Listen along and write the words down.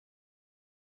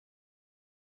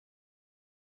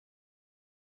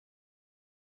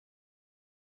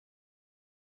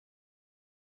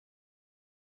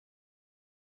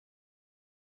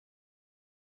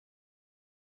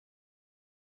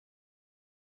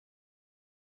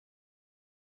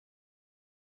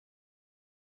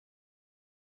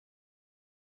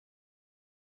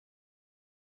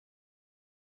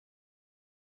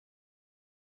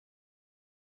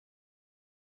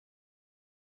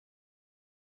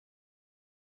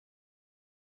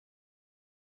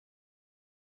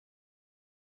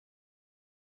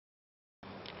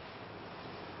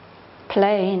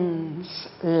plains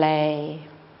lay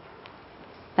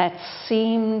that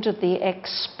seemed the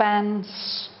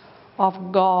expanse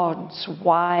of God's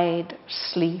wide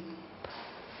sleep.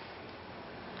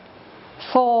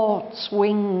 Thought's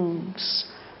wings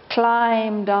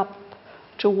climbed up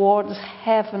towards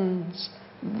heaven's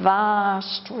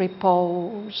vast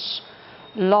repose,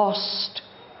 lost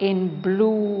in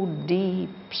blue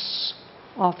deeps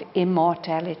of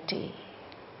immortality.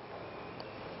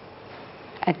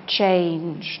 A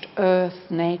changed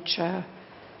earth nature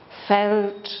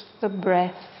felt the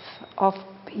breath of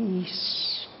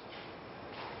peace.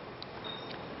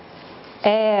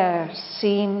 Air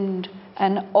seemed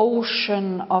an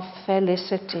ocean of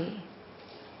felicity,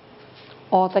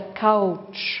 or the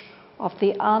couch of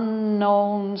the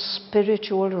unknown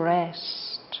spiritual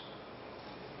rest.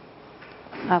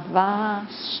 A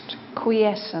vast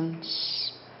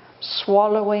quiescence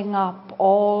swallowing up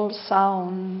all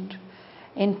sound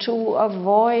into a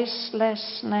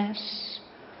voicelessness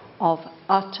of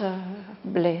utter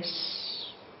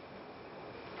bliss.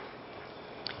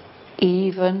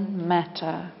 Even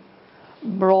matter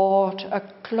brought a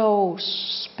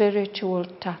close spiritual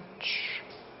touch,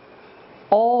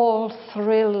 all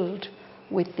thrilled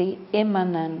with the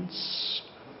immanence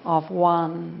of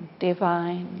one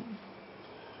divine.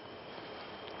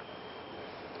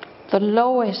 The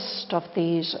lowest of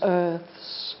these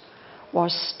earths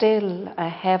was still a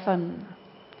heaven,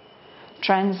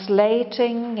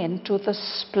 translating into the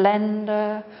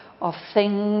splendor of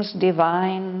things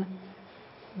divine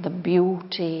the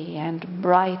beauty and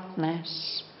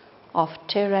brightness of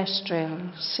terrestrial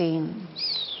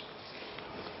scenes.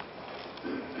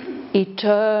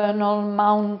 Eternal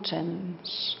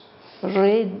mountains,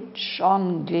 ridge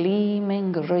on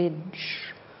gleaming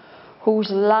ridge,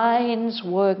 whose lines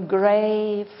were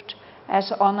graved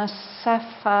as on a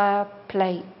sapphire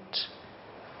plate,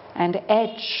 and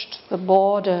etched the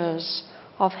borders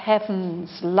of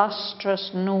heaven's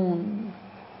lustrous noon,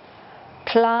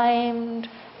 climbed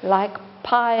like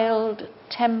piled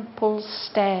temple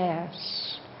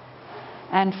stairs,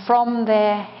 and from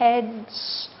their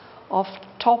heads of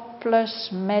topless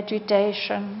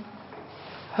meditation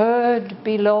heard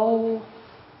below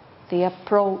the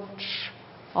approach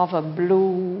of a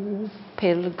blue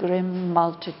pilgrim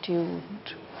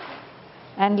multitude,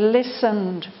 and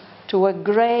listened to a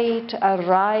great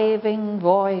arriving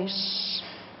voice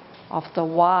of the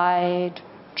wide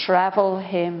travel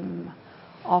hymn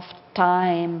of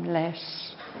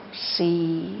timeless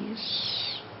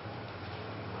seas.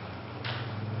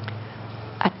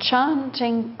 A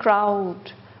chanting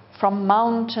crowd from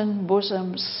mountain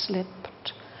bosoms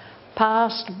slipped,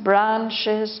 past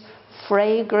branches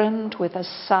fragrant with a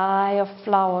sigh of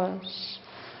flowers,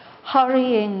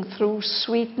 hurrying through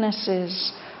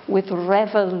sweetnesses with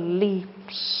revel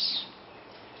leaps,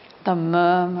 the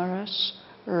murmurous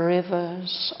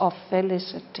rivers of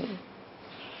felicity,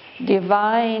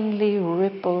 divinely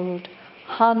rippled,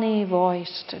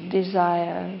 honey-voiced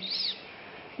desires,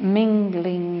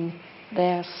 mingling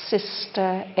their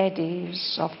sister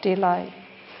eddies of delight.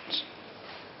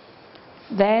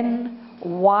 Then,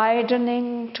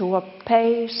 widening to a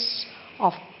pace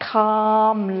of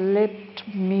calm-lipped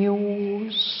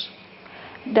muse,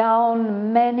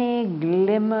 down many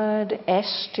glimmered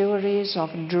estuaries of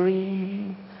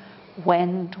dream,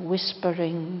 went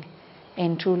whispering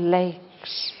into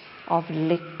lakes of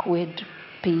liquid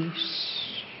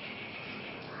peace.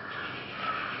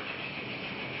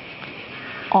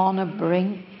 On a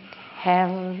brink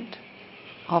held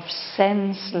of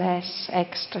senseless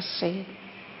ecstasy,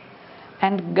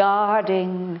 and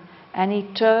guarding an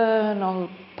eternal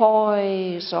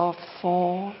poise of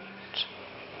thought,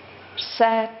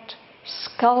 sat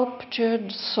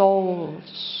sculptured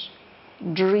souls,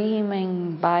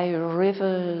 dreaming by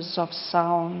rivers of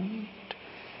sound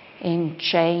in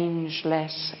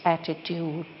changeless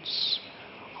attitudes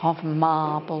of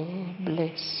marble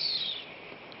bliss.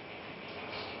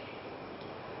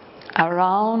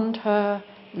 Around her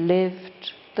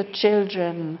lived the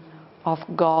children of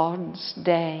God's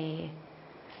day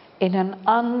in an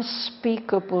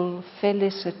unspeakable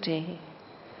felicity,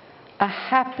 a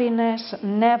happiness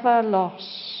never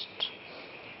lost,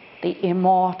 the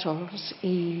immortal's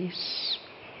ease,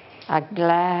 a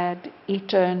glad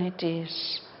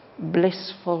eternity's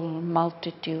blissful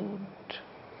multitude.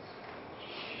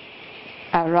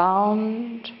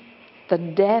 Around the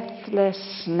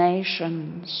deathless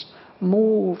nations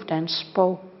moved and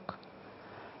spoke,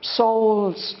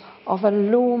 souls of a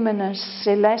luminous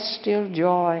celestial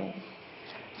joy,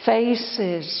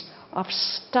 faces of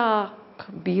stark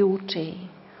beauty,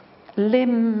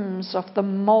 limbs of the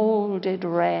molded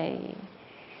ray.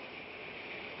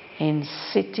 in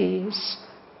cities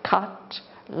cut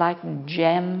like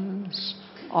gems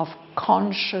of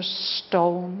conscious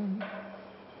stone,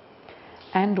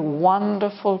 and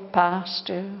wonderful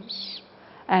pastures,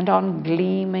 and on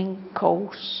gleaming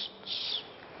coasts,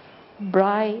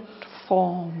 bright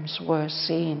forms were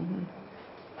seen,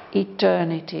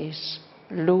 eternity's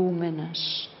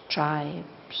luminous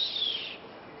tribes.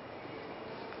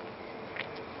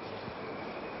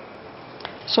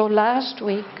 So last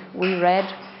week we read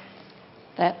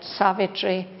that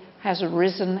Savitri has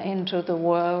risen into the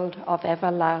world of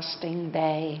everlasting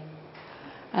day.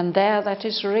 And there that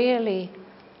is really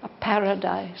a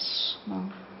paradise,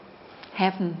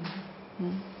 heaven.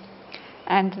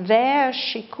 And there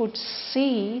she could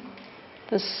see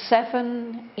the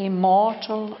 7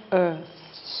 immortal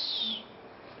earths,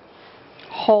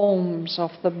 homes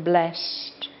of the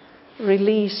blessed,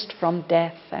 released from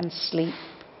death and sleep.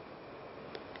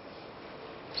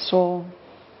 So,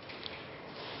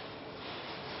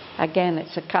 again,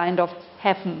 it's a kind of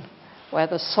heaven where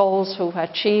the souls who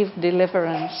achieve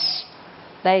deliverance,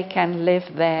 they can live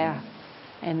there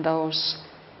in those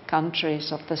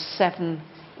countries of the 7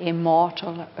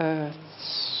 immortal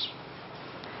earths.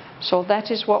 So that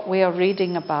is what we are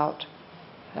reading about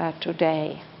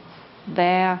today.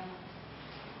 There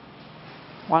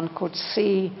one could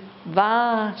see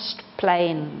vast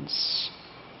plains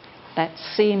that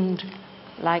seemed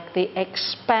like the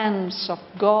expanse of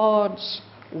God's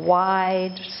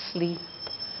wide sleep.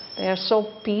 They are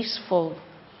so peaceful,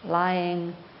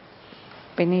 lying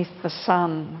beneath the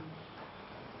sun.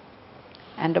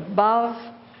 And above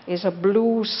is a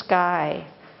blue sky.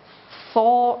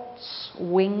 Thought's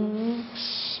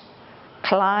wings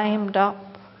climbed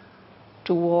up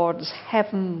towards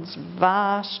heaven's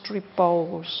vast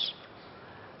repose,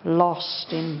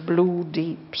 lost in blue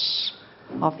deeps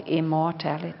of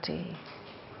immortality.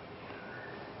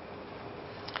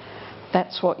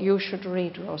 That's what you should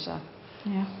read, Rosa.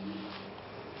 Yeah.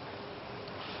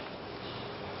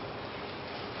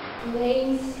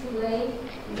 Plains lake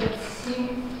that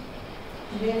seem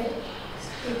the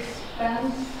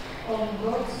expanse of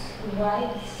God's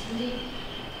wide sleep,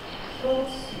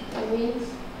 thoughts, wings,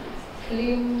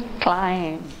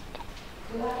 climbed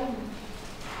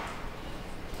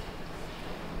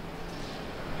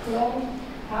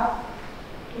up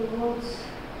towards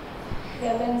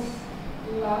heaven's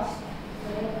last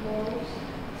repose,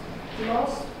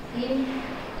 lost in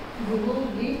blue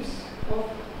deeps of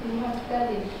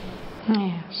immortality.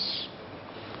 Yes.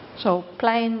 So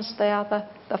plains, they are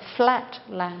the flat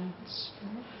lands.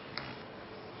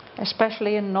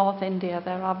 Especially in North India,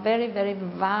 there are very, very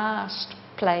vast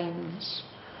plains.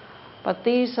 But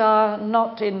these are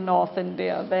not in North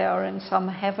India, they are in some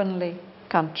heavenly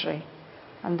country.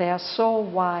 And they are so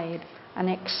wide, an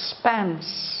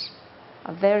expanse,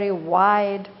 a very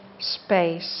wide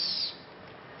space.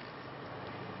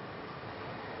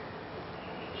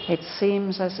 It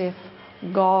seems as if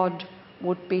God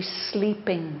would be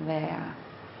sleeping there.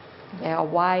 They are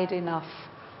wide enough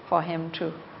for him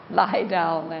to lie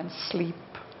down and sleep,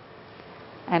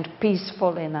 and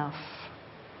peaceful enough.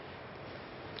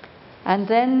 And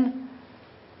then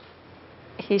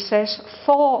he says,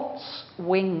 thoughts'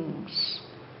 wings.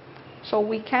 So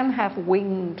we can have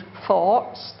winged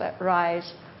thoughts that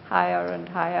rise higher and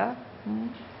higher.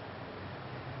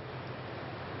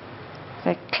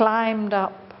 They climbed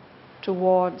up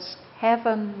towards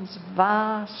heaven's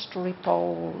vast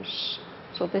repose.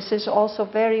 So this is also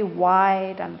very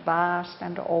wide and vast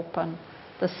and open.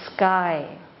 The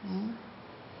sky.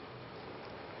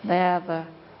 There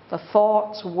the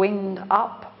thoughts wing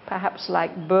up, perhaps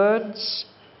like birds,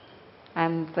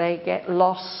 and they get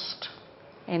lost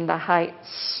in the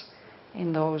heights,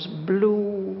 in those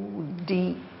blue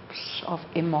deeps of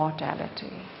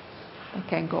immortality. They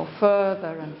can go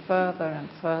further and further and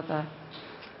further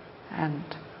and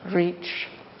reach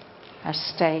a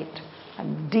state, a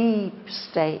deep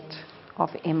state of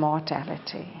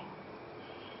immortality.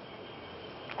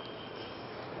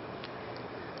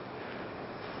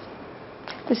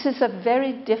 This is a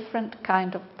very different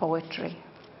kind of poetry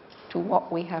to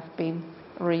what we have been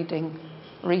reading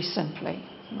recently.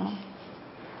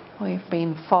 We've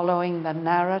been following the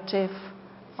narrative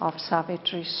of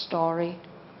Savitri's story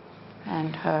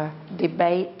and her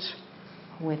debate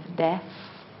with death.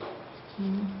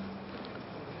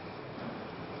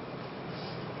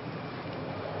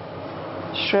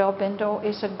 Sri Aurobindo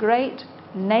is a great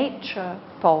nature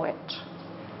poet,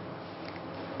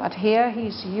 but here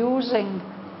he's using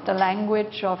the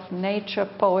language of nature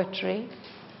poetry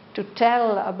to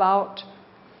tell about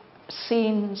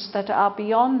scenes that are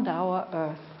beyond our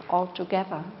earth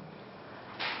altogether.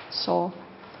 So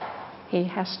he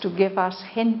has to give us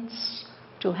hints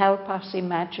to help us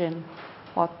imagine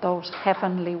what those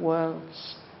heavenly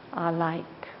worlds are like.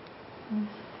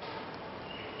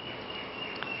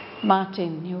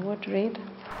 Martin, you would read?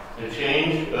 The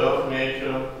changed earth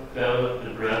nature felt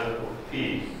the breath of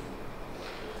peace.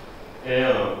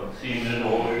 Air seemed an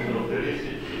ocean of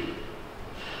felicity,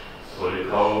 for the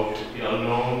couch of the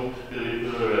unknown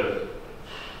spiritual rest.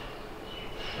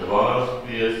 The vast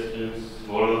distance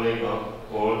swallowing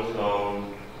up all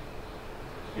sound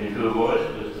into a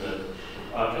voicelessness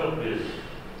of utter bliss.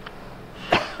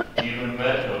 Even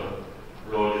matter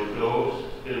brought a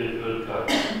close spiritual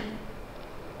touch,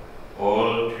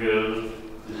 all thrilled with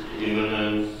the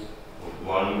immanence of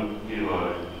one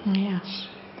divine. Yes.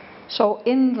 So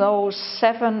in those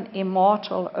 7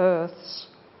 immortal earths,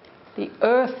 the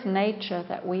earth nature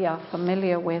that we are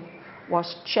familiar with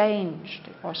was changed,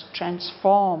 it was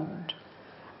transformed,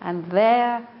 and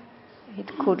there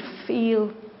it could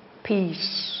feel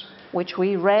peace, which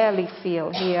we rarely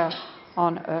feel here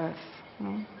on earth.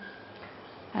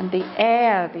 And the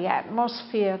air, the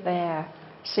atmosphere there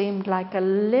seemed like a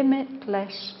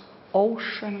limitless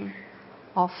ocean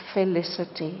of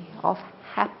felicity, of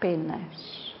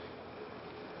happiness,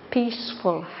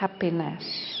 peaceful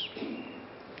happiness.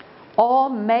 Or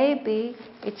maybe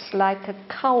it's like a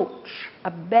couch,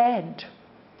 a bed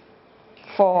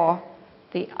for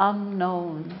the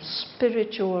unknown,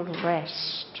 spiritual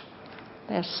rest.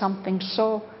 There's something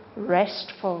so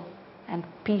restful and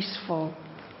peaceful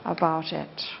about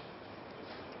it.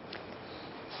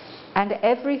 And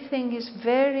everything is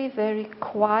very, very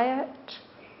quiet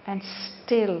and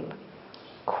still,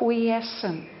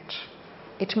 quiescent.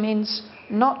 It means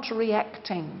not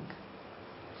reacting,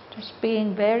 just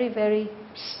being very, very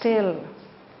still,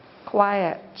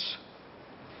 quiet.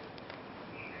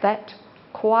 That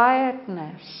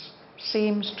quietness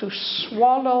seems to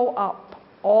swallow up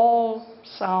all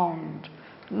sound.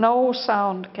 No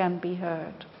sound can be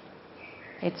heard.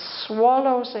 It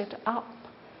swallows it up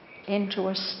into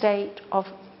a state of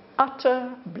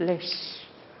utter bliss.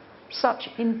 Such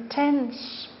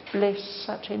intense bliss,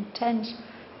 such intense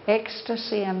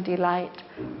ecstasy and delight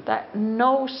that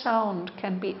no sound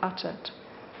can be uttered.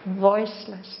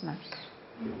 Voicelessness.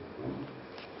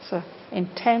 It's an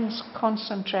intense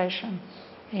concentration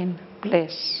in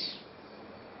bliss.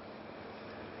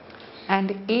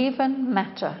 And even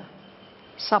matter,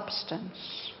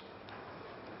 substance,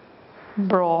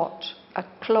 brought a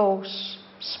close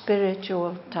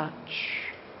spiritual touch.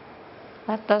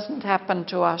 That doesn't happen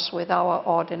to us with our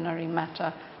ordinary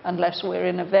matter unless we're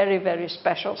in a very, very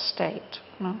special state.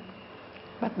 No?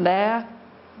 But there,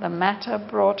 the matter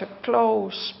brought a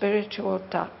close spiritual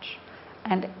touch,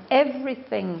 and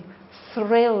everything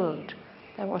thrilled.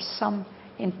 There was some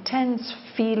intense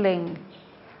feeling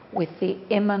with the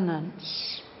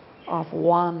immanence of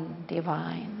one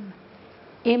divine.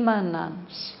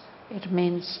 Immanence, it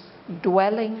means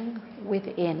dwelling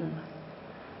within.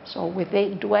 So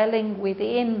dwelling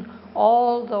within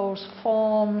all those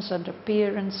forms and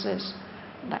appearances,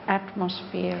 the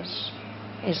atmospheres,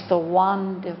 is the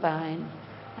one divine,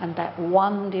 and that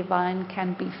one divine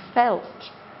can be felt.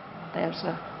 There's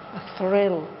a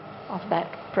thrill of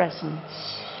that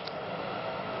presence.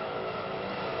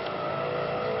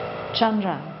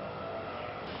 Chandra.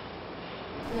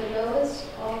 The lowest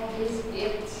of these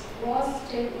gifts was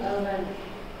still urban,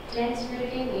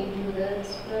 translating into the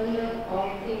splendor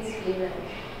of things given,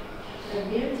 the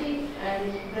beauty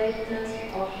and brightness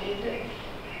of the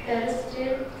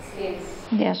terrestrial scenes.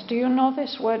 Yes, do you know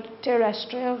this word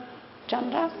terrestrial,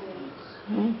 Chandra?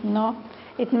 No?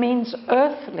 It means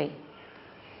earthly.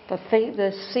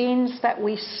 The scenes that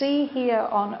we see here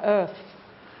on earth.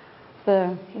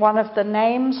 One of the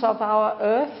names of our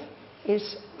earth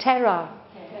is Terra.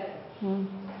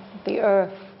 The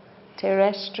earth,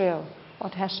 terrestrial,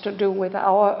 what has to do with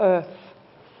our earth.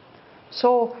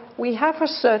 So we have a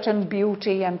certain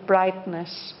beauty and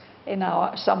brightness in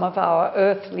some of our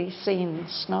earthly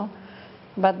scenes, no?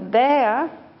 But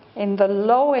there, in the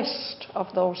lowest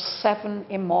of those 7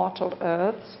 immortal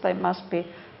earths, they must be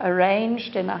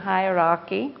arranged in a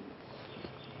hierarchy.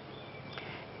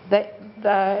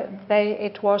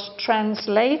 It was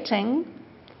translating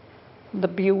the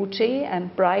beauty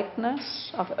and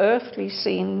brightness of earthly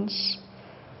scenes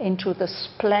into the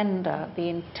splendor, the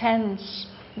intense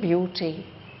beauty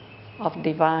of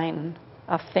divine,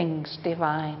 of things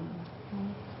divine.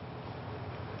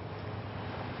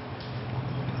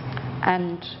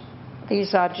 And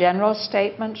these are general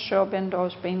statements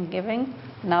Aurobindo's been giving.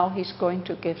 Now he's going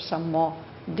to give some more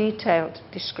detailed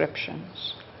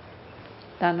descriptions.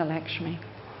 Dhanalakshmi.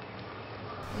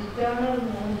 Eternal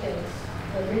mountains,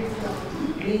 the wisdom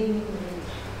gleaming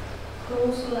rich.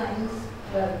 Whose lines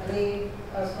were graved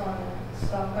as on a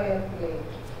sapphire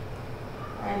plate,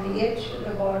 and etched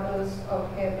the borders of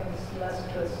heaven's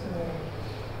lustrous moon.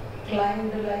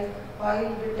 Climbed like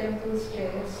piled temple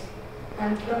stairs,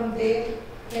 and from there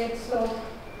heads of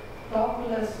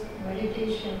topless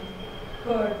meditation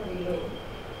heard below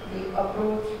the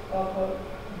approach of a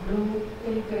blue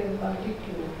pilgrim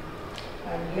multitude,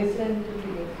 and listened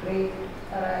to the great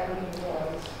arriving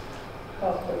voice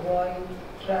of the void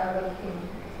traveling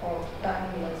of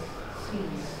timeless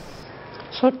seas.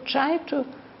 So try to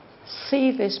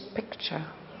see this picture.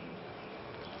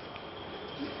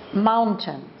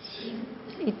 Mountains,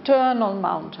 eternal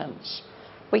mountains.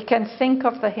 We can think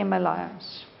of the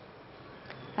Himalayas,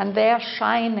 and they are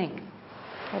shining.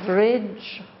 A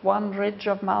ridge, one ridge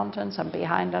of mountains, and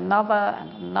behind another,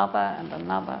 and another, and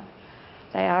another.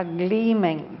 They are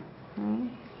gleaming.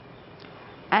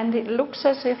 And it looks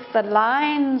as if the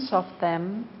lines of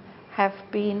them have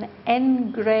been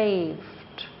engraved.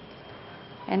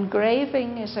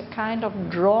 Engraving is a kind of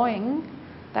drawing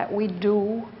that we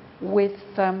do with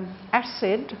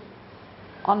acid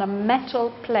on a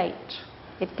metal plate.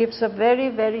 It gives a very,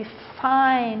 very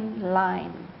fine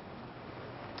line.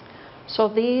 So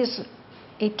these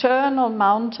eternal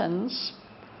mountains,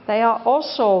 they are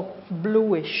also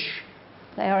bluish.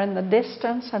 They are in the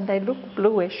distance and they look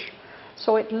bluish.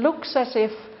 So it looks as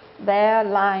if their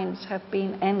lines have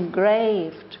been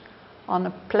engraved on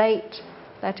a plate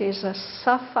that is a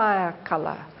sapphire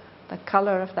color, the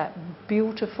color of that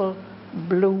beautiful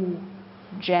blue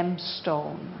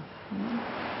gemstone.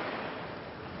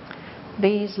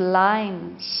 These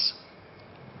lines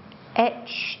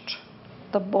etched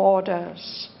the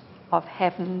borders of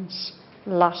heaven's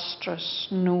lustrous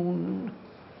noon.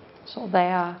 So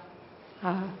they are,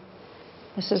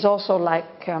 this is also like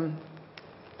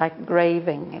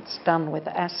graving, it's done with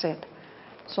acid.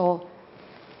 So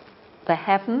the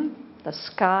heaven, the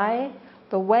sky,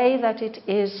 the way that it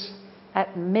is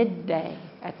at midday,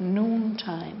 at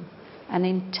noontime, an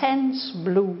intense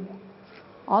blue.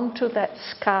 Onto that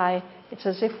sky, it's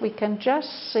as if we can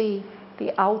just see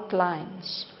the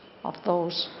outlines of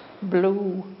those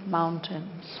blue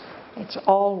mountains. It's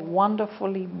all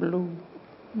wonderfully blue.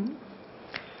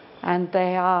 And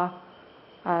they are,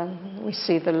 we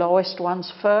see the lowest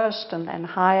ones first, and then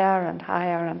higher and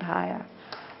higher and higher.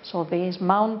 So these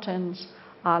mountains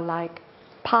are like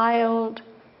piled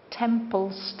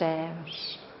temple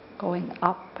stairs going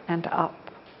up and up.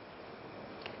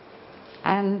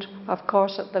 And of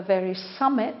course at the very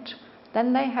summit,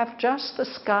 then they have just the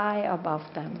sky above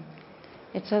them.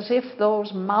 It's as if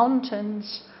those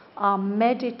mountains are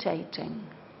meditating.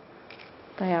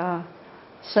 They are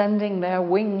sending their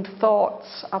winged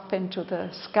thoughts up into the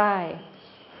sky.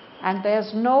 And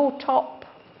there's no top.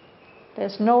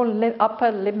 There's no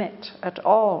upper limit at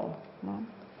all. No?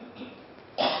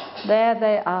 There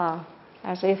they are,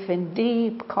 as if in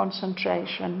deep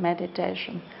concentration,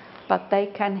 meditation. But they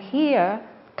can hear,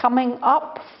 coming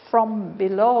up from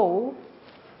below,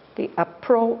 the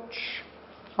approach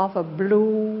of a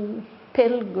blue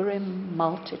pilgrim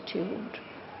multitude.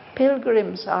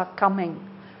 Pilgrims are coming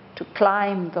to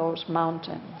climb those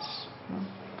mountains.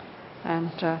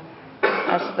 And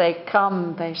as they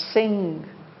come, they sing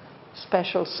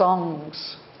special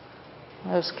songs.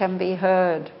 Those can be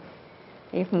heard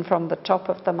even from the top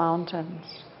of the mountains.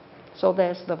 So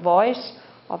there's the voice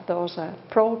of those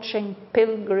approaching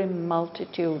pilgrim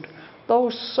multitude,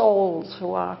 those souls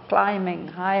who are climbing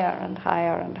higher and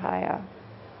higher and higher.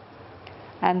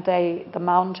 And the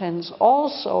mountains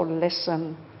also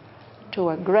listen to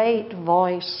a great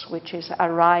voice which is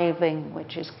arriving,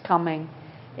 which is coming.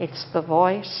 It's the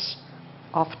voice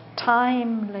of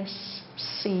timeless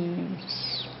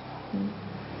seas.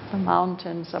 The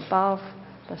mountains above,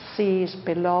 the seas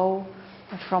below,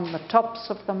 and from the tops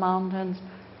of the mountains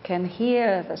can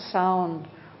hear the sound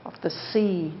of the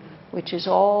sea, which is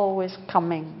always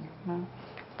coming.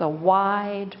 The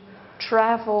wide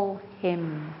travel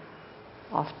hymn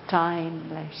of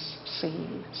timeless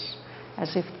seas.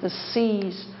 As if the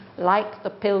seas, like the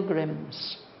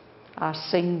pilgrims, are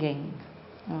singing.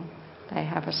 They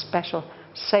have a special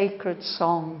sacred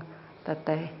song that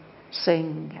they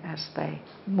sing as they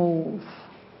move.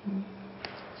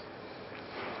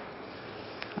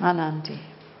 Ananti.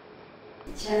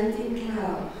 Chanting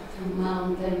cloud from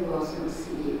mountain blossoms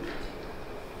leaped,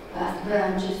 past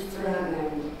branches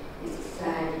fragrant with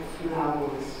sad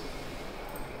flowers,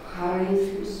 hurrying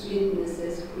through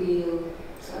sweetnesses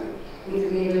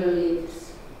with little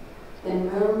lips, then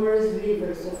murmurous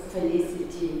rivers of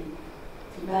felicity,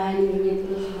 divining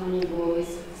little honey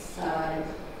voice sighed,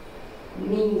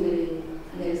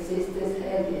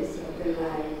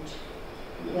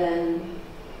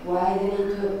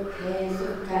 the place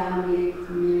of calmly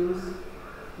muse,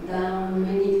 down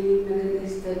many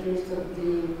limitless studies of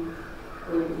dream,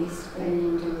 will whisper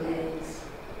into lakes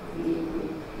of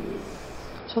liquid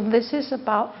peace. So this is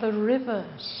about the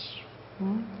rivers,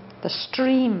 the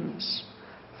streams.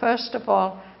 First of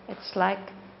all, it's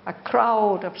like a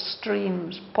crowd of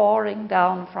streams pouring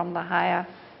down from the higher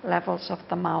levels of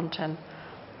the mountain,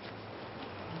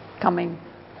 coming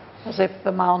as if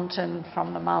the mountain,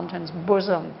 from the mountain's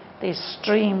bosom, these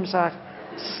streams are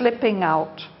slipping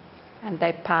out, and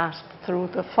they pass through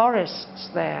the forests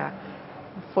there,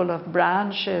 full of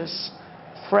branches,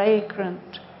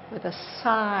 fragrant, with a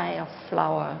sigh of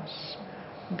flowers,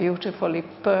 beautifully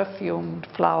perfumed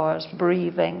flowers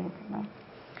breathing.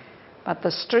 But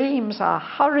the streams are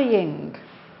hurrying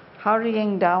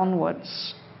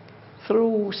downwards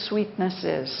through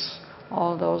sweetnesses,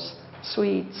 all those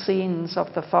sweet scenes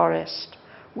of the forest,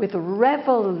 with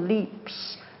revel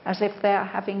leaps, as if they're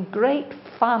having great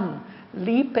fun,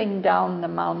 leaping down the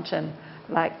mountain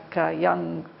like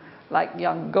young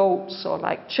goats or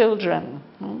like children.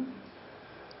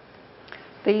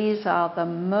 These are the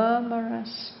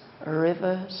murmurous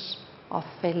rivers of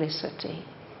felicity.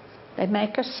 They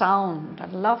make a sound, a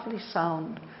lovely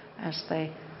sound, as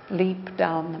they leap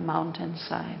down the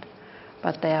mountainside.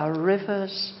 But they are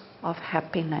rivers of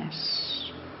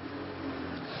happiness.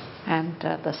 And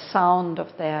the sound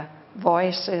of their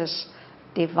voices,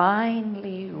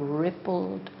 divinely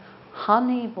rippled,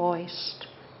 honey-voiced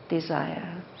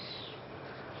desires.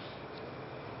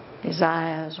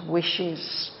 Desires,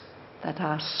 wishes that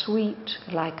are sweet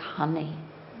like honey.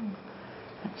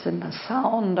 It's in the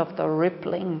sound of the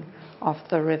rippling of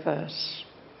the rivers.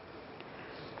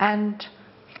 And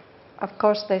of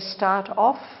course they start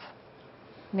off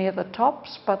near the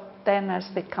tops, but then as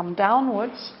they come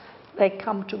downwards, they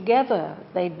come together,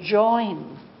 they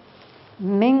join,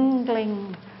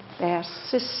 mingling their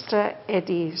sister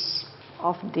eddies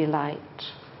of delight.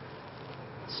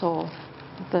 So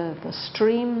the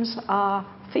streams are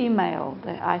female.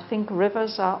 I think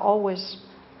rivers are always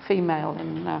female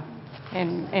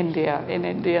in India, in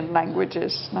Indian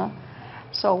languages. No?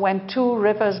 So when two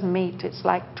rivers meet, it's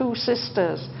like two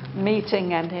sisters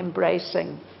meeting and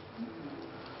embracing.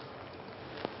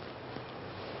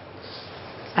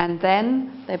 And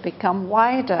then they become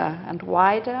wider,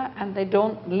 and they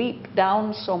don't leap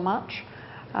down so much.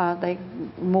 They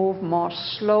move more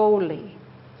slowly,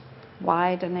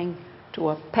 widening to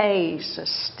a pace, a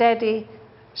steady,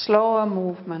 slower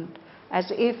movement,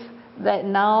 as if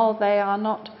now they are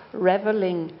not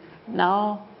reveling,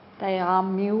 now they are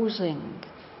musing,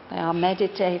 they are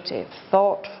meditative,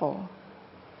 thoughtful.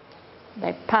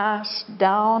 They pass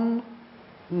down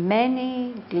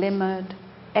many glimmered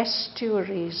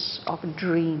estuaries of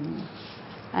dream.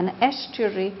 An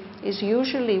estuary is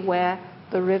usually where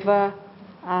the river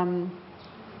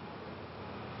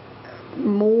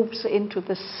moves into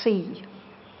the sea.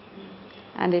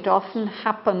 And it often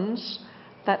happens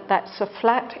that that's a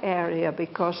flat area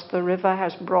because the river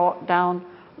has brought down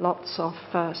lots of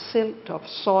silt, of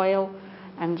soil,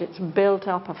 and it's built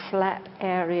up a flat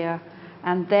area.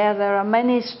 And there are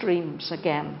many streams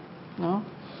again,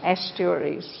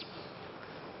 estuaries.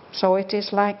 So it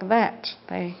is like that.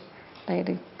 They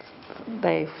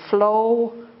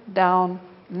flow down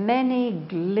many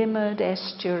glimmered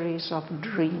estuaries of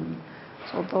dream.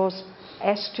 So those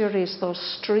estuaries,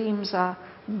 those streams are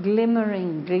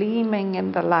glimmering, gleaming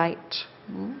in the light.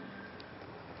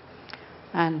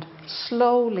 And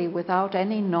slowly, without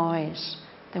any noise,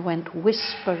 they went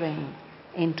whispering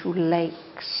into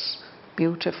lakes,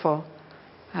 beautiful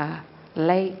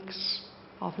lakes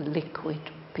of liquid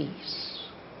peace.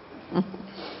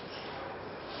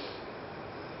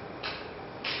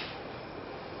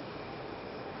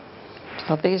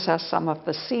 So these are some of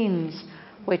the scenes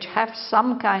which have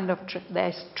some kind of,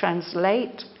 they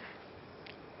translate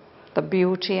the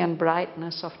beauty and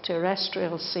brightness of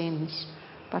terrestrial scenes,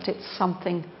 but it's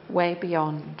something way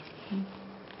beyond.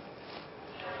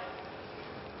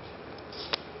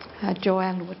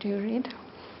 Joel, would you read?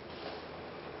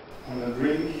 On the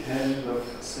brink held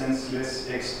of senseless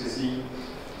ecstasy,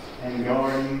 and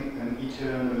guarding an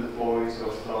eternal voice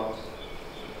of thought,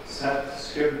 sat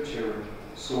sculpture,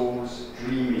 souls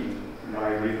dreaming by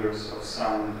rivers of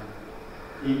sound,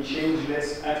 in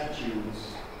changeless attitudes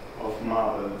of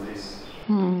marble bliss.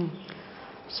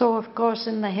 So, of course,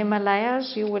 in the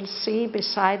Himalayas, you will see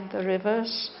beside the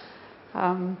rivers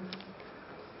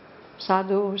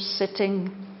sadhus sitting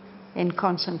in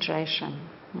concentration.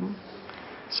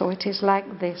 So it is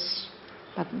like this.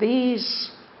 But these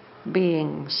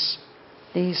beings,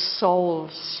 these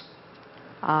souls,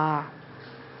 are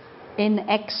in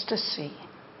ecstasy,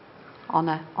 on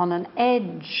an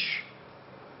edge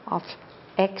of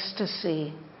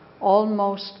ecstasy,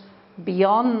 almost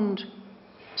beyond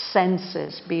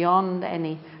senses, beyond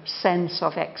any sense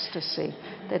of ecstasy.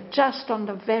 They're just on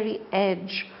the very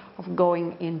edge of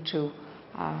going into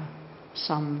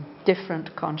some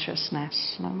different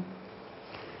consciousness. No?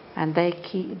 And they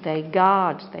keep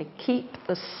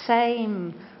the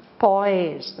same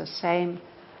poise, the same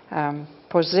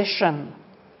position,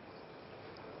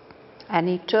 an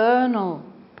eternal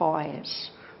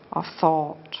poise of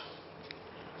thought.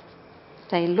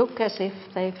 They look as if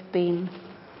they've been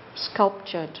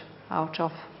sculptured out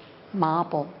of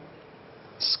marble,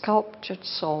 sculptured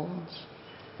souls.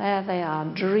 There they are,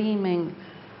 dreaming.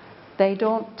 They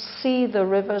don't see the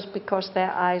rivers because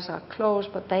their eyes are closed,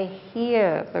 but they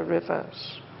hear the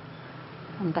rivers.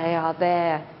 And they are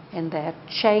there in their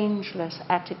changeless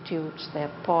attitudes,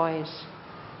 their poise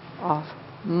of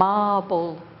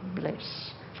marble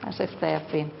bliss, as if they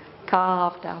have been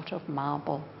carved out of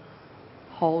marble,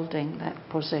 holding that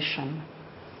position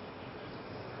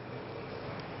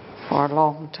for a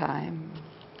long time.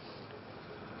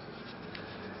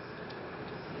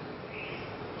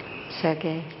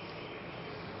 Sergei.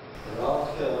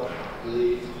 Around her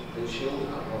lived the children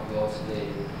of God's day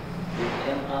with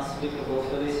an unspeakable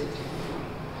felicity,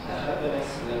 a happiness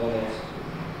never lost,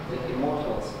 the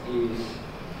immortals is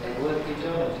a great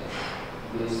eternity,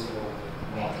 blissful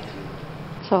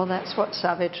multitude. So that's what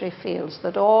Savitri feels,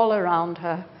 that all around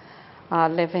her are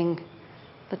living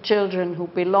the children who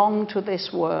belong to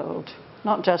this world,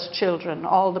 not just children,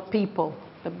 all the people,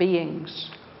 the beings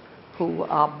who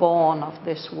are born of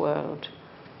this world,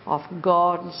 of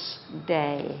God's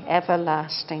day,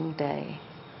 everlasting day.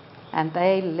 And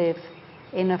they live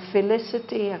in a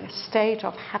felicity, a state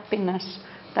of happiness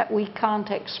that we can't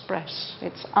express.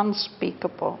 It's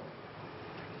unspeakable.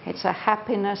 It's a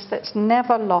happiness that's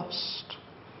never lost.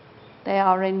 They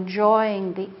are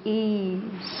enjoying the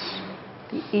ease,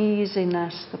 the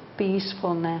easiness, the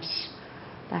peacefulness,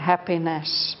 the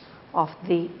happiness of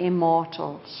the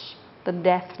immortals, the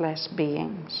deathless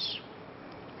beings.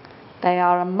 They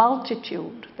are a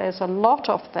multitude. There's a lot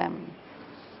of them,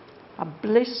 a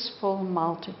blissful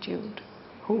multitude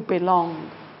who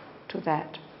belong to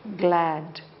that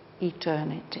glad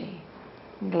eternity.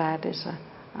 Glad is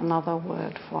another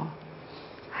word for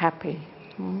happy.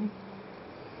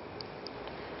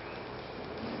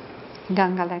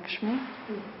 Ganga Lakshmi.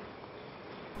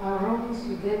 Around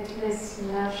the deathless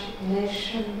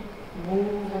nation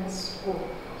move and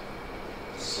spoke,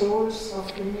 souls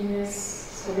of luminous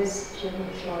celestial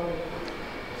joy,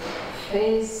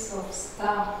 face of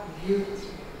stark beauty,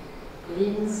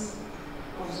 limbs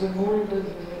of the molded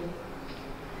way,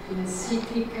 in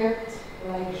city cut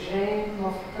like gem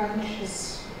of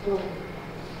conscious stone,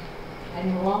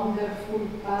 and wonderful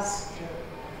pasture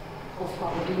of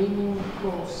our gleaming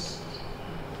coast,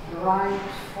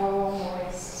 bright form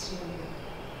resting,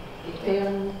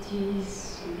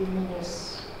 eternity's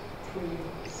luminous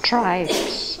trees.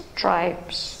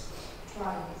 Tribes.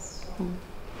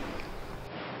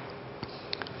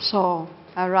 So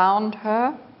around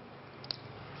her,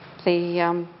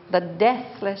 the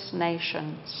deathless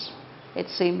nations. It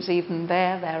seems even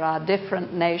there are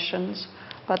different nations,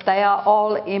 but they are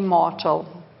all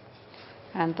immortal.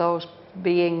 And those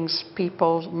beings,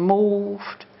 people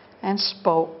moved and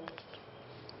spoke.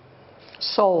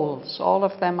 Souls, all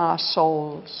of them are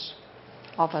souls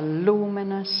of a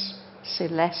luminous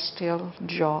celestial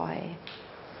joy,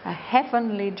 a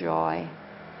heavenly joy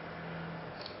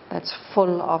that's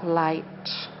full of light.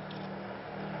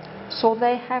 So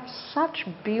they have such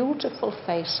beautiful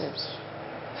faces,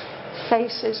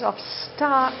 faces of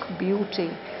stark beauty.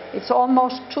 It's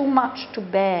almost too much to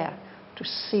bear to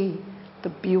see the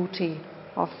beauty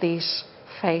of these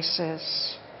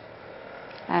faces.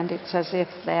 And it's as if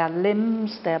their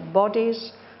limbs, their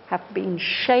bodies have been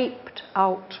shaped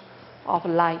out of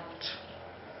light,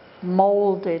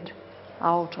 molded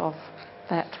out of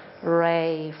that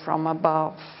ray from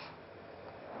above.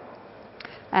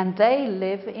 And they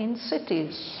live in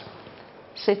cities,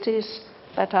 cities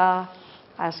that are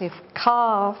as if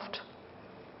carved.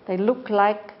 They look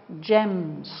like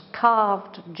gems,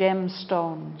 carved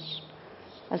gemstones,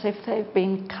 as if they've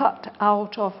been cut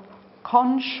out of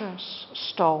conscious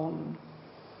stone.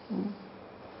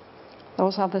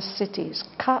 Those are the cities,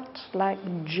 cut like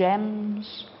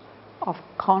gems of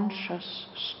conscious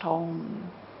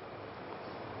stone.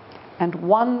 And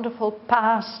wonderful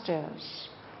pastures.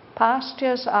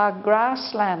 Pastures are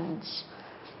grasslands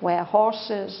where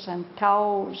horses and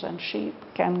cows and sheep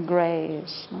can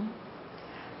graze.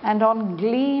 And on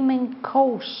gleaming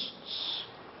coasts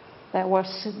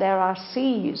there are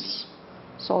seas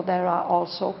So there are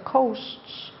also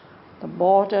coasts, the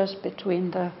borders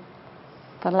between the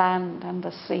land and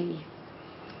the sea,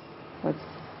 with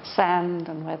sand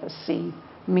and where the sea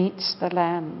meets the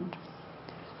land.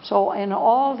 So in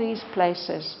all these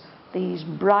places, these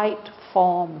bright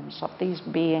forms of these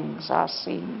beings are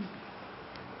seen.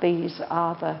 These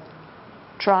are the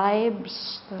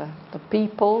tribes, the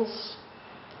peoples,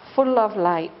 full of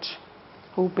light,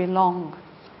 who belong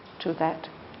to that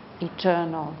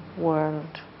eternal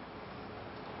world.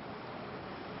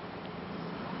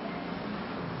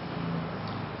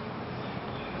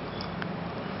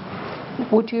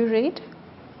 Would you read?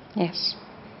 Yes.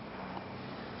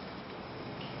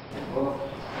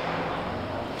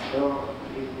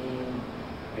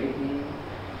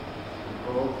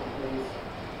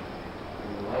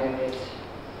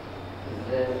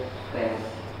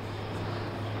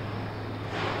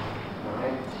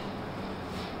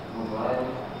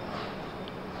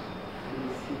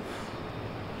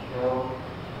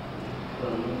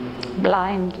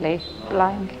 Blindly.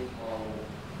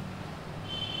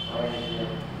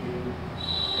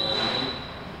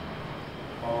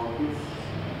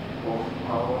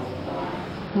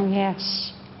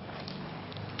 Yes.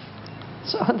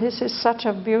 So this is such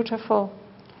a beautiful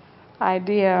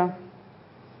idea.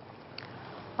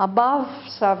 Above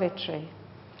Savitri,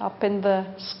 up in the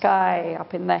sky,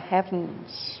 up in the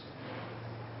heavens,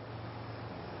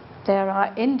 there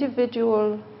are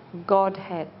individual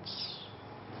Godheads,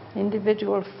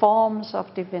 individual forms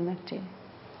of divinity.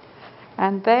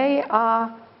 And they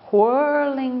are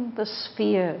whirling the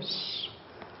spheres,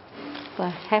 the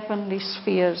heavenly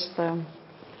spheres.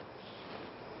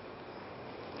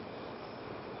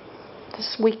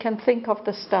 We can think of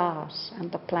the stars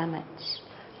and the planets.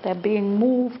 They're being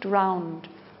moved round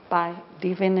by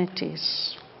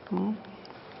divinities.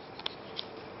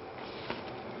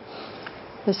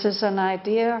 This is an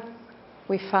idea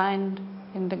we find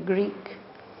in the Greek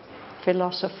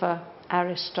philosopher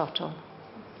Aristotle.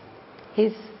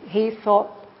 He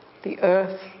thought the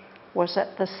earth was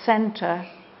at the center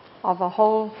of a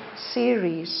whole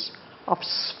series of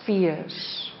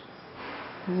spheres,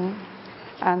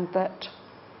 and that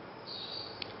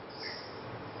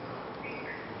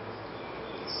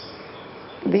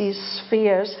these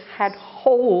spheres had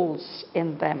holes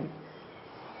in them.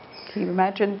 He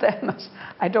imagined them as,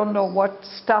 I don't know what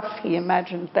stuff he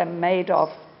imagined them made of,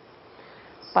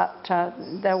 but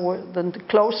the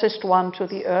closest one to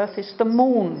the earth is the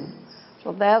moon.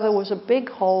 So there was a big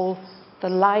hole, the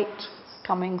light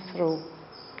coming through.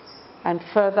 And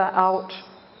further out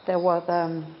there were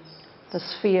the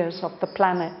spheres of the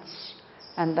planets,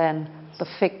 and then the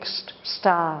fixed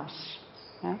stars.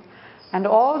 Yeah? And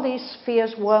all these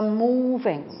spheres were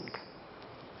moving,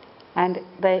 and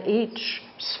each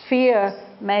sphere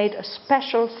made a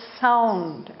special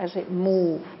sound as it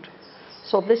moved.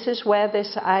 So this is where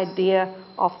this idea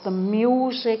of the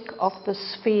music of the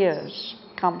spheres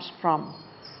comes from.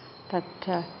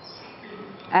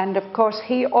 And of course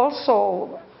he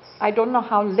also, I don't know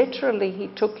how literally he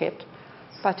took it,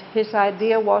 but his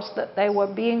idea was that they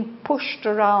were being pushed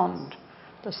around.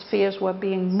 The spheres were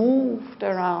being moved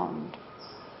around.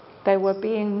 They were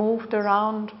being moved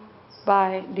around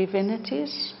by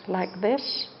divinities like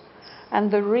this. And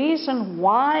the reason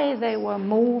why they were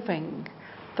moving,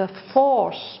 the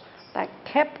force that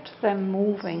kept them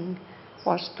moving,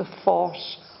 was the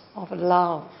force of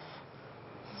love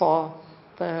for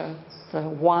the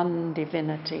one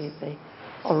divinity, the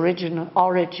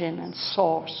origin and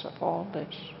source of all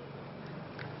this.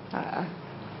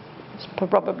 It's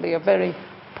probably a very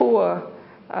poor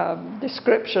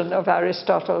description of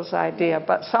Aristotle's idea,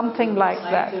 but something like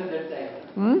that.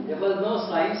 There was no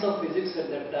science of physics at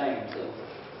that time.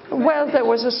 So well, there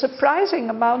was a surprising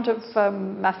amount of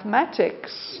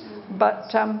mathematics,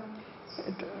 but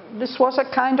this was a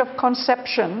kind of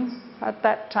conception at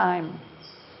that time.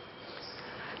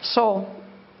 So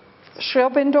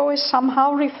Aurobindo is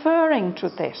somehow referring to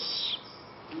this.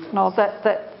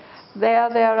 That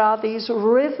there are these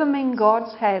rhythming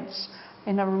Godheads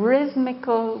in a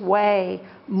rhythmical way,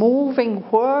 moving,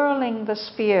 whirling the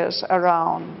spheres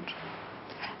around.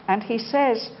 And he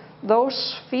says those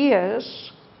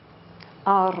spheres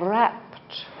are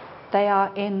rapt, they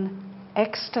are in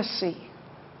ecstasy.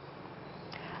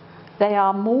 They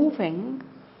are moving,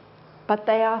 but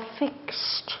they are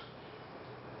fixed.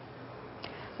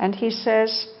 And he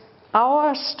says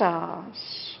our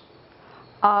stars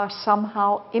are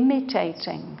somehow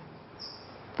imitating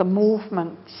the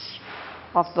movements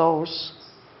of those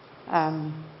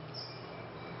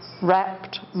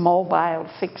rapt, mobile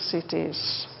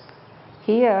fixities.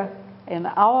 Here in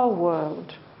our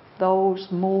world, those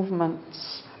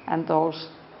movements and those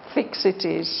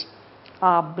fixities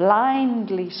are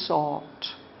blindly sought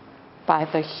by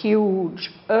the huge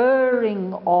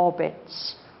erring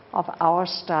orbits of our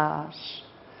stars.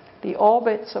 The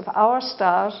orbits of our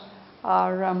stars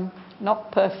are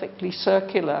not perfectly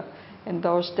circular. In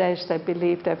those days they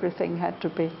believed everything had to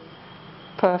be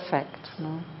perfect.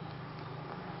 No?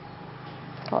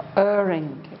 Or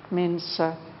erring, it means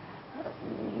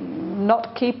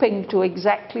not keeping to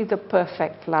exactly the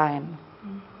perfect line.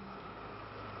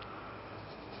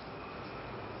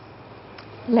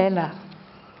 Lela.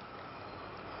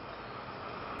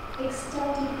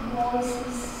 Ecstatic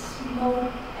voices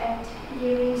note at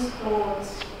hearing's chords.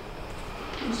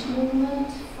 Each movement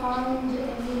found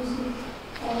a music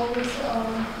all its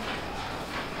own.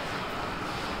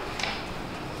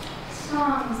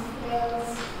 Songs,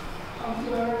 thrills of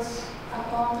words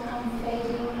upon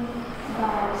unfading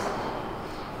boughs.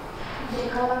 The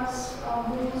colors of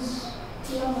whose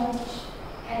plumage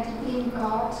had been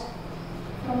caught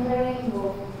from the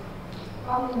rainbow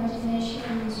of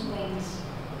imagination's wings.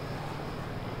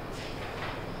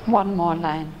 One more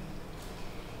line.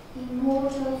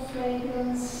 Immortal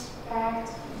fragrance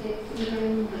packed the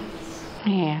quivering breeze.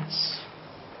 Yes.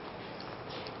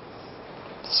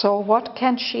 So what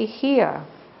can she hear?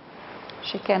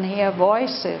 She can hear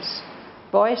voices,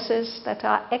 voices that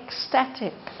are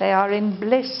ecstatic, they are in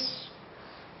bliss.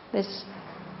 This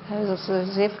is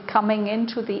as if coming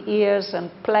into the ears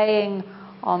and playing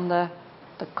on the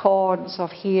chords of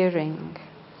hearing.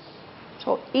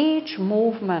 So each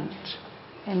movement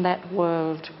in that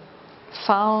world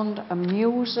found a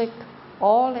music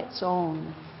all its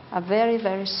own, a very,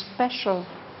 very special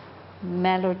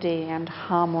melody and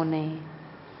harmony.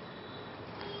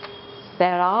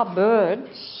 There are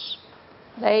birds,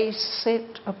 they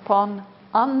sit upon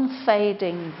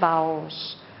unfading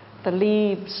boughs. The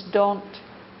leaves don't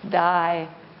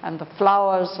die and the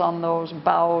flowers on those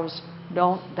boughs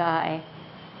don't die.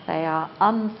 They are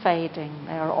unfading,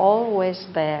 they are always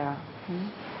there.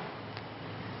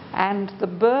 And the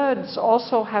birds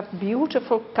also have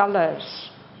beautiful colors,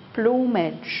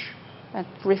 plumage, that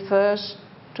refers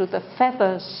to the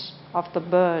feathers of the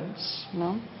birds.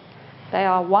 No? They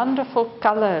are wonderful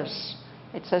colors.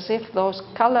 It's as if those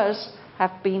colors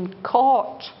have been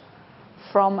caught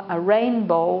from a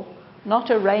rainbow, not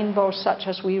a rainbow such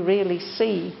as we really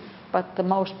see, but the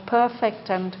most perfect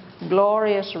and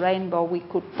glorious rainbow we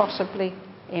could possibly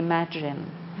imagine.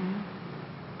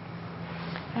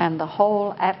 And the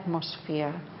whole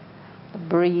atmosphere, the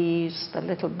breeze, the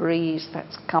little breeze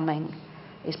that's coming,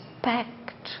 is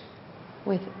packed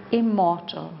with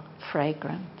immortal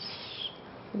fragrance,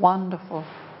 wonderful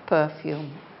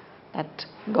perfume that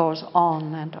goes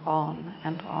on and on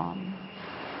and on.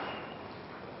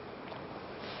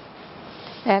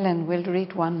 Ellen will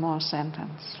read one more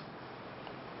sentence.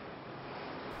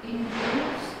 In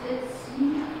groups that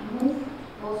seem moved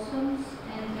bosoms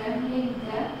and trembling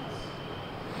depths,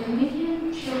 the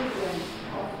million children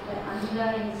of the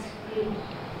undying spring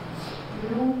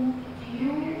bloom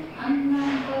few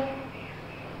unnumbered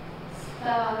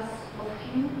stars of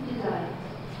pure delight,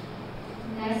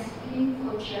 nestling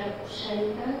for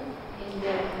shelter in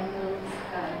their emerald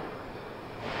sky.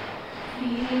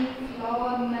 Feeling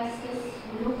flower masses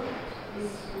look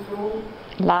with low,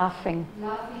 Laughing.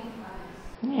 laughing eyes.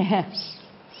 Yes.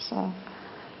 So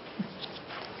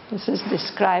this is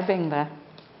describing the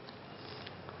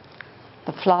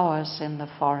flowers in the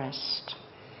forest.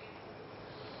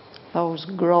 Those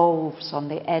groves on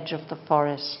the edge of the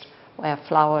forest where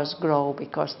flowers grow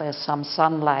because there's some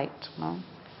sunlight. No?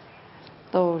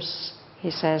 Those,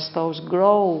 he says, those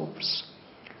groves,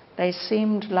 they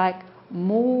seemed like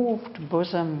moved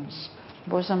bosoms,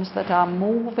 bosoms that are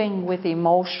moving with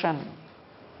emotion.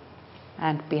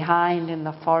 And behind in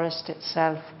the forest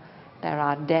itself there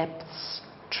are depths,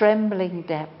 trembling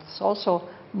depths, also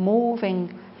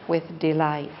moving with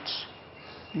delight.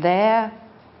 There,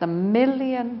 the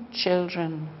million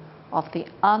children of the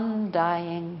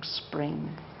undying spring.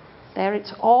 There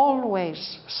it's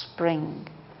always spring.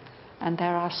 And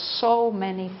there are so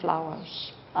many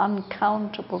flowers,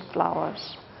 uncountable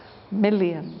flowers,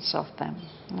 millions of them.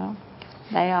 You know?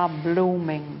 They are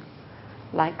blooming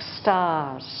like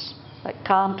stars that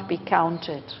can't be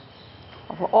counted,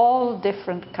 of all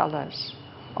different colors,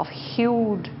 of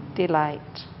hued delight.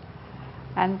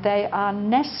 And they are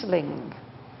nestling.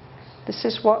 This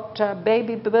is what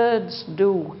baby birds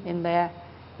do in their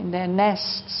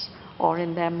nests or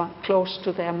in their close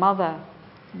to their mother.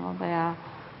 You know, they are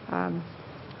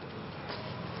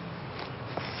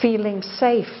feeling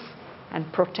safe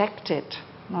and protected.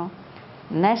 You know,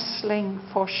 nestling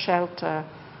for shelter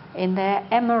in their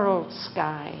emerald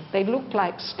sky. They look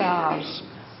like stars,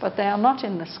 but they are not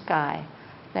in the sky.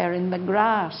 They're in the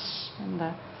grass,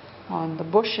 on the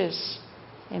bushes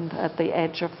at the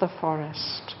edge of the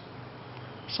forest.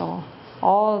 So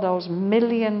all those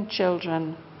million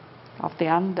children of the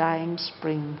undying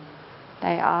spring,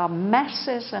 they are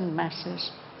masses and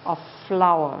masses of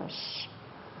flowers.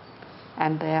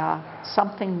 And there are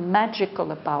something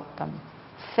magical about them,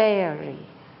 fairy.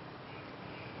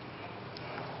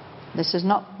 This is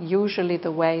not usually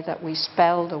the way that we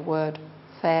spell the word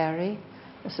fairy.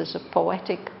 This is a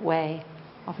poetic way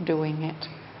of doing it.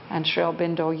 And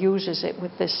Aurobindo uses it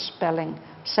with this spelling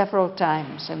several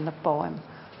times in the poem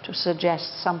to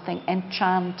suggest something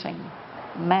enchanting,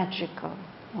 magical.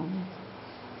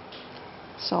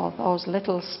 So those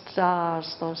little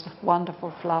stars, those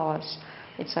wonderful flowers,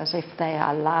 it's as if they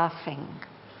are laughing.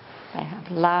 They have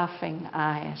laughing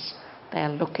eyes. They are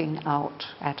looking out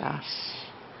at us.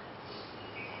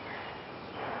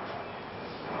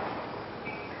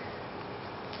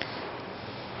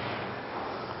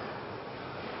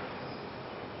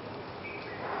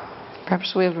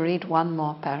 Perhaps we'll read one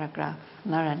more paragraph,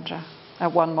 Narendra,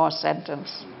 one more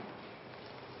sentence.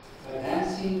 A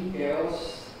dancing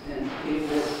chaos and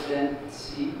irresident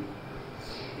sea,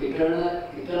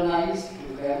 eternized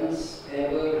to heaven's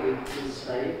ever-wakeful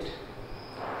sight,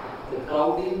 the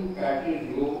clouding battle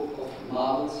glow of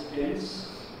marvel's tints,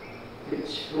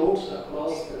 which floats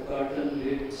across the curtain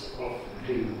lids of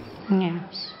dream.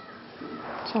 Yes.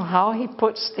 So how he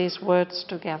puts these words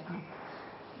together.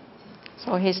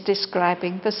 So he's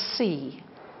describing the sea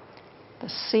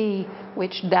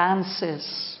which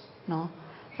dances,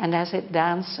 and as it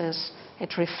dances,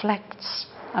 it reflects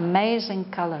amazing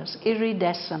colors,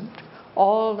 iridescent,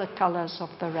 all the colors of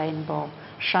the rainbow,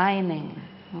 shining.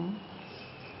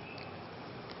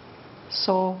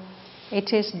 So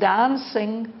it is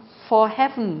dancing for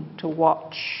heaven to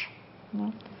watch.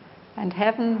 And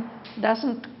heaven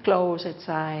doesn't close its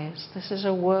eyes. This is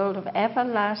a world of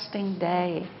everlasting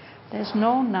day. There's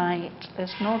no night,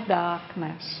 there's no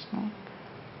darkness.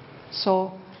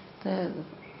 So there's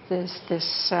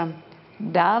this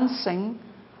dancing,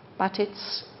 but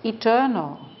it's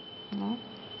eternal.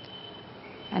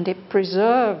 And it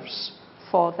preserves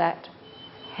for that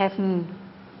heaven's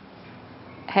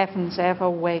ever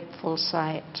wakeful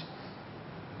sight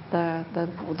the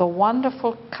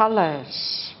wonderful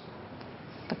colors,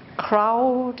 the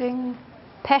crowding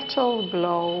petal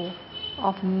glow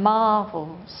of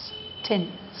marvels,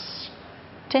 tints.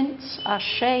 Tints are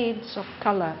shades of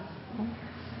color.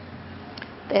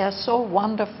 They are so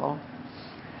wonderful.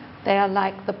 They are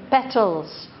like the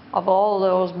petals of all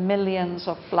those millions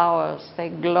of flowers. They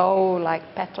glow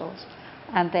like petals,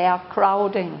 and they are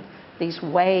crowding these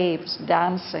waves,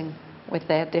 dancing with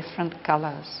their different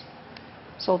colors.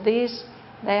 So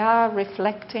they are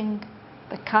reflecting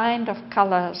the kind of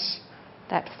colors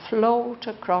that float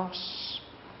across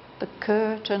the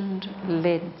curtained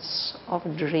lids of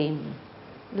dream.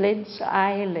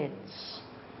 Eyelids.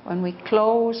 When we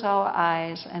close our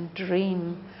eyes and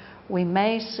dream, we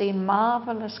may see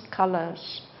marvelous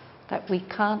colors that we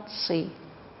can't see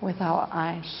with our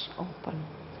eyes open.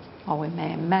 Or we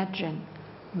may imagine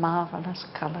marvelous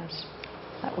colors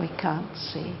that we can't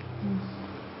see.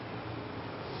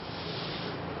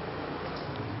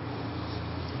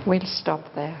 We'll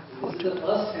stop there for today. The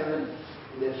first heaven.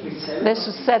 This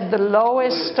is said the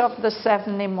lowest of the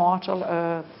 7 immortal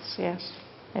earths. Yes,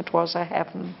 it was a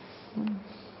heaven.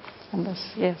 And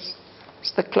this, yes,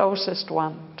 it's the closest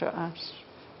one to us.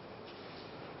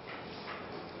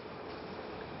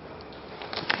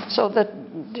 So the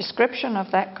description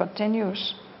of that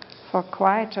continues for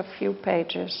quite a few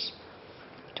pages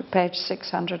to page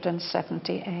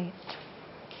 678.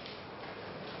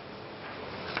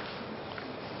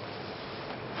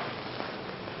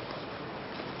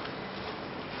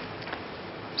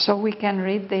 So we can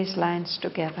read these lines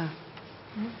together.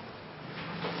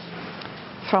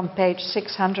 From page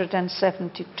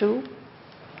 672,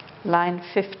 line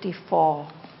 54.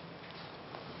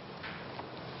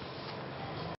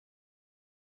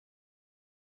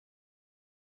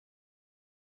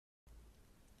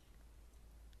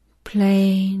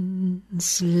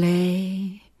 Plains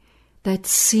lay that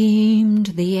seemed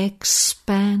the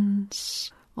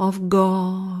expanse of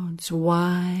God's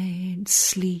wide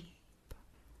sleep.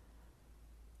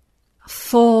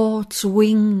 Thought's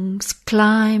wings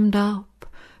climbed up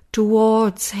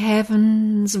towards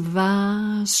heaven's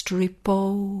vast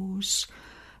repose,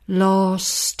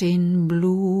 lost in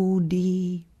blue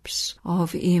deeps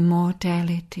of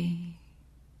immortality.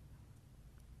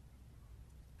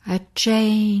 A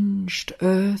changed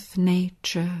earth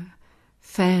nature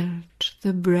felt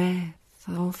the breath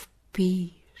of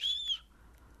peace.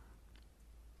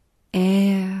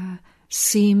 Air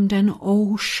seemed an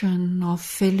ocean of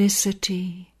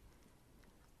felicity,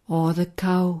 or the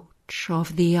couch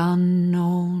of the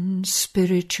unknown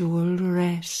spiritual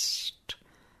rest,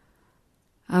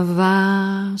 a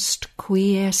vast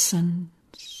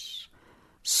quiescence,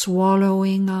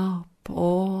 swallowing up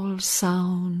all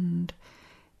sound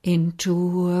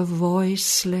into a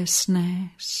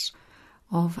voicelessness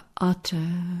of utter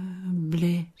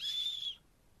bliss.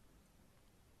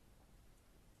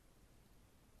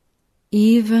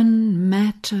 Even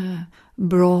matter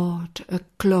brought a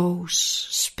close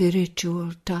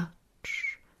spiritual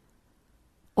touch,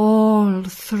 all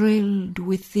thrilled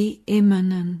with the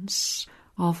immanence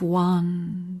of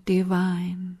one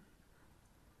divine.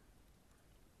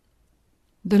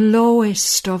 The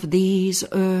lowest of these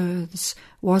earths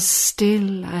was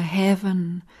still a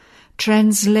heaven,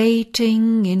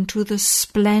 translating into the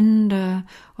splendor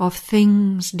of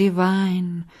things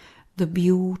divine the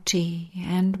beauty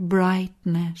and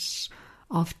brightness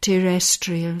of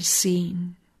terrestrial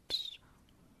scenes.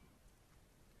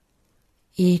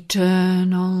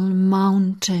 Eternal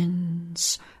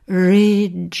mountains,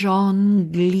 ridge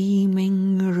on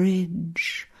gleaming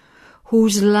ridge,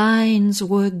 whose lines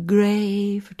were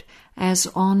graved as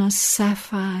on a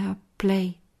sapphire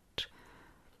plate,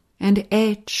 and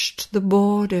etched the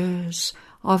borders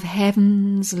of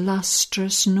heaven's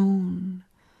lustrous noon,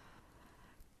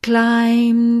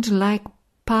 climbed like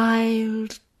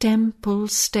piled temple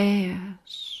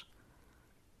stairs,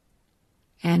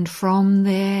 and from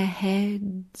their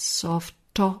heads of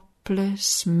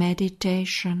topless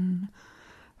meditation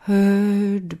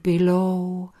heard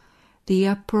below the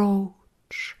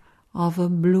approach of a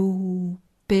blue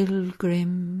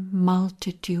pilgrim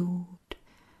multitude,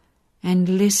 and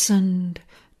listened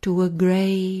to a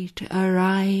great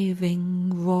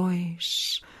arriving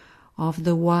voice of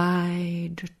the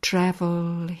wide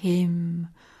travel hymn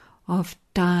of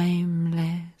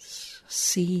timeless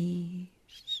seas.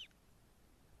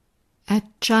 A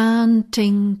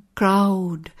chanting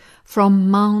crowd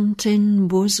from mountain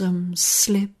bosoms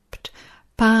slipped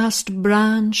past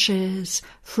branches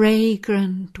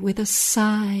fragrant with a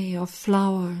sigh of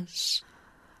flowers,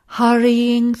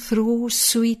 hurrying through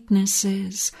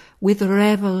sweetnesses with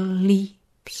revel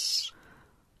leaps.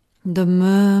 The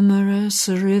murmurous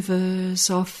rivers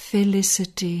of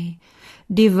felicity,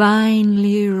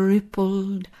 divinely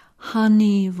rippled,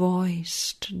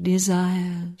 honey-voiced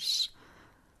desires,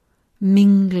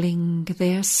 mingling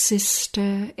their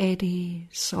sister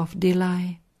eddies of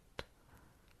delight,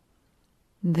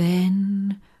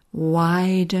 then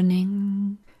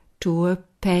widening to a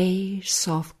pace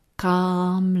of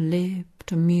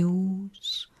calm-lipped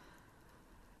muse,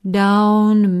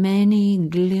 down many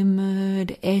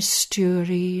glimmered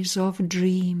estuaries of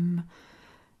dream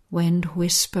went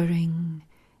whispering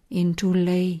into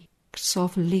lakes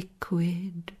of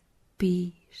liquid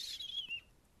peace.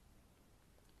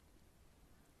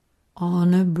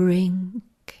 On a brink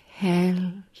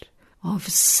held of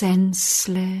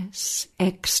senseless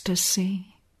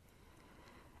ecstasy,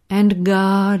 and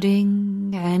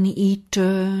guarding an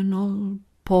eternal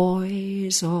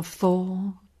poise of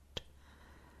thought,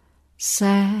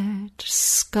 sat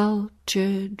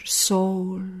sculptured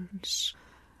souls,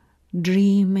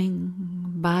 dreaming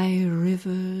by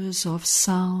rivers of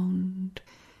sound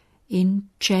in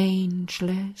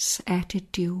changeless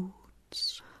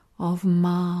attitudes of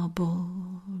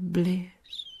marble bliss.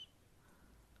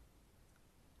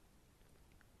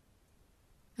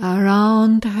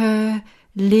 Around her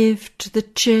lived the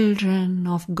children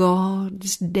of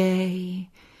God's day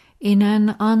in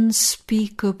an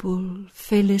unspeakable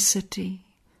felicity,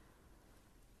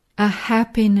 a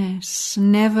happiness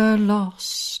never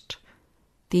lost,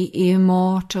 the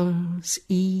immortal's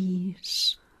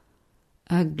ease,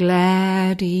 a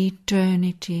glad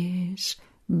eternity's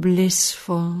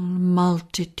blissful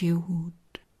multitude.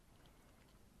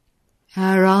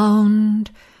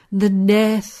 Around the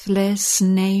deathless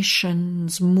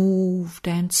nations moved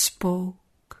and spoke,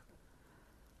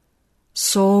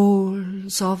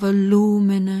 souls of a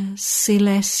luminous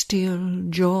celestial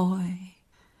joy,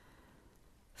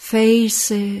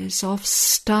 faces of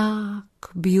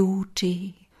stark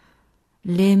beauty,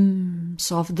 limbs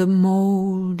of the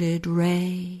moulded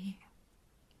ray.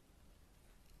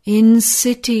 In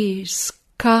cities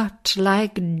cut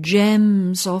like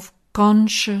gems of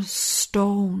conscious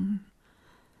stone,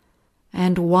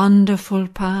 and wonderful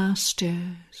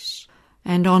pastures,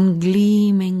 and on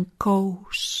gleaming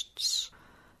coasts,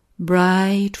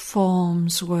 bright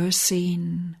forms were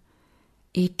seen,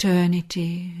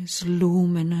 eternity's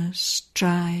luminous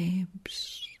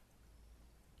tribes.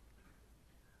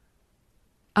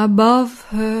 Above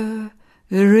her,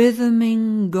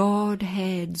 rhythming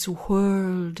Godheads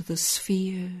whirled the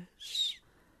spheres,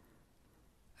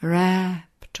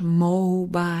 rapt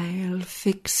mobile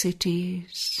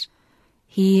fixities,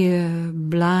 here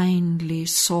blindly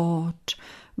sought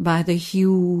by the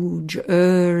huge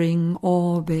erring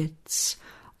orbits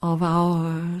of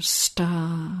our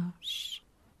stars.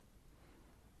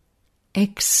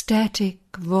 Ecstatic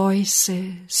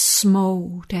voices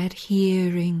smote at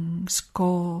hearing's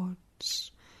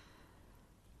chords.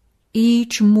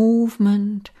 Each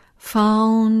movement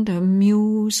found a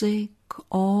music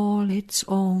all its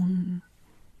own.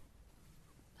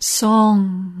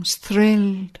 Songs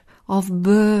thrilled of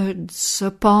birds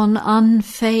upon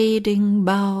unfading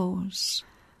boughs,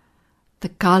 the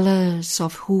colours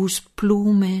of whose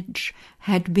plumage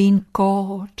had been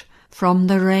caught from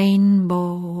the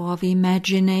rainbow of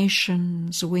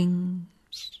imagination's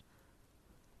wings.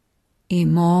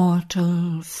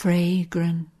 Immortal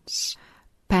fragrance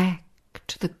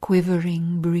packed the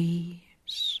quivering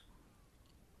breeze.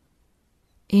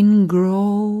 In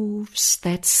groves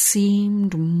that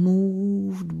seemed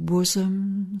moved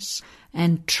bosoms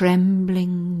and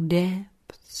trembling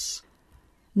depths,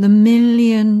 the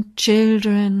million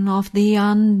children of the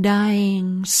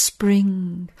undying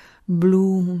spring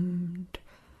bloomed,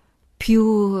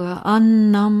 pure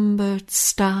unnumbered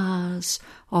stars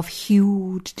of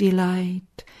hued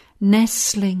delight,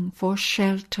 nestling for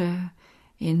shelter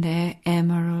in their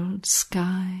emerald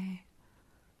sky.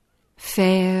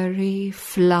 Fairy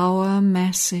flower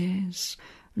masses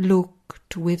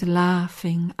looked with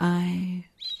laughing eyes.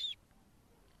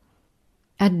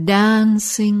 A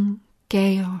dancing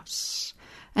chaos,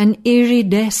 an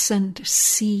iridescent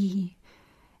sea,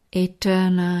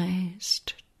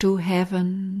 eternized to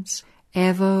heaven's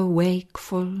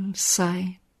ever-wakeful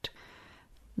sight,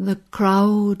 the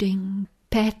crowding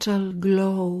petal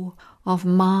glow of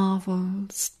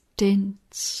marvel's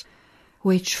tints,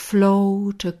 which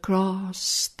float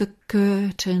across the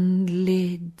curtained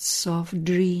lids of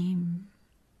dreams.